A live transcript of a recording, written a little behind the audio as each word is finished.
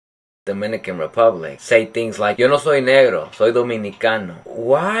Dominican Republic say things like, yo no soy negro, soy dominicano.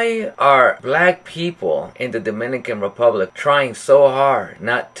 Why are black people in the Dominican Republic trying so hard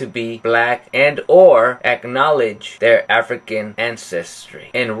not to be black and or acknowledge their African ancestry?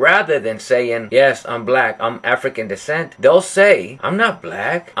 And rather than saying, yes, I'm black, I'm African descent, they'll say, I'm not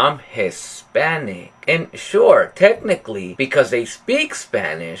black, I'm Hispanic. And sure, technically, because they speak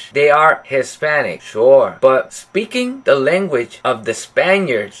Spanish, they are Hispanic, sure. But speaking the language of the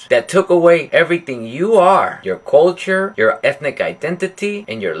Spaniards that took away everything you are, your culture, your ethnic identity,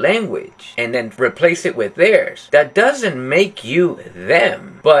 and your language, and then replace it with theirs, that doesn't make you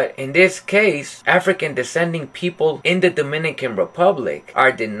them. But in this case, African descending people in the Dominican Republic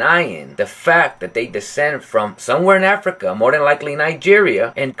are denying the fact that they descend from somewhere in Africa, more than likely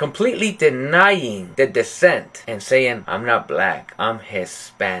Nigeria, and completely denying the descent and saying, I'm not black, I'm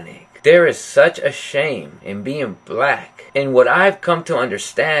Hispanic. There is such a shame in being black. And what I've come to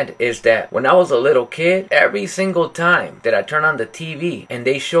understand is that when I was a little kid, every single time that I turned on the TV and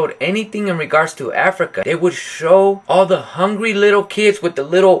they showed anything in regards to Africa, they would show all the hungry little kids with the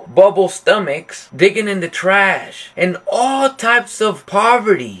little bubble stomachs digging in the trash and all types of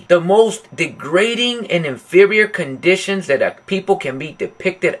poverty. The most degrading and inferior conditions that people can be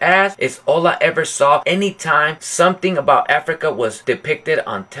depicted as is all I ever saw anytime something about Africa was depicted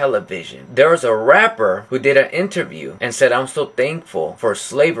on television. There was a rapper who did an interview and said, I'm so thankful for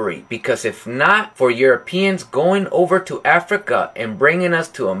slavery because if not for Europeans going over to Africa and bringing us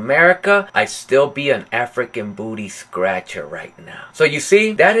to America, I'd still be an African booty scratcher right now. So you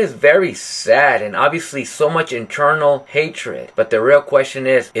see, that is very sad and obviously so much internal hatred. But the real question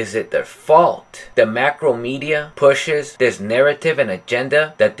is it their fault? The macro media pushes this narrative and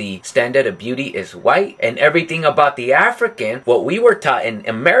agenda that the standard of beauty is white and everything about the African, what we were taught in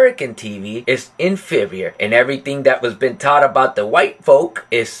American TV, is inferior, and everything that was been taught about the white folk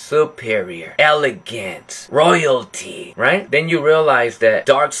is superior, elegance, royalty, right? Then you realize that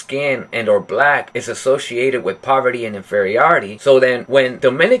dark skin and or black is associated with poverty and inferiority. So then when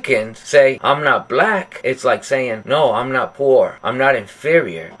Dominicans say, I'm not black, it's like saying, no, I'm not poor, I'm not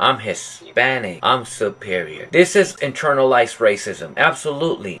inferior, I'm Hispanic, I'm superior. This is internalized racism,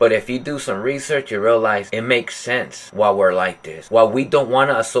 absolutely. But if you do some research, you realize it makes sense why we're like this, why we don't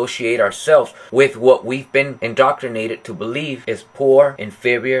want to associate ourselves with what we've been indoctrinated to believe is poor,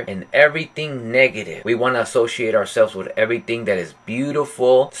 inferior, and everything negative. We want to associate ourselves with everything that is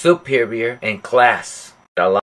beautiful, superior, and class.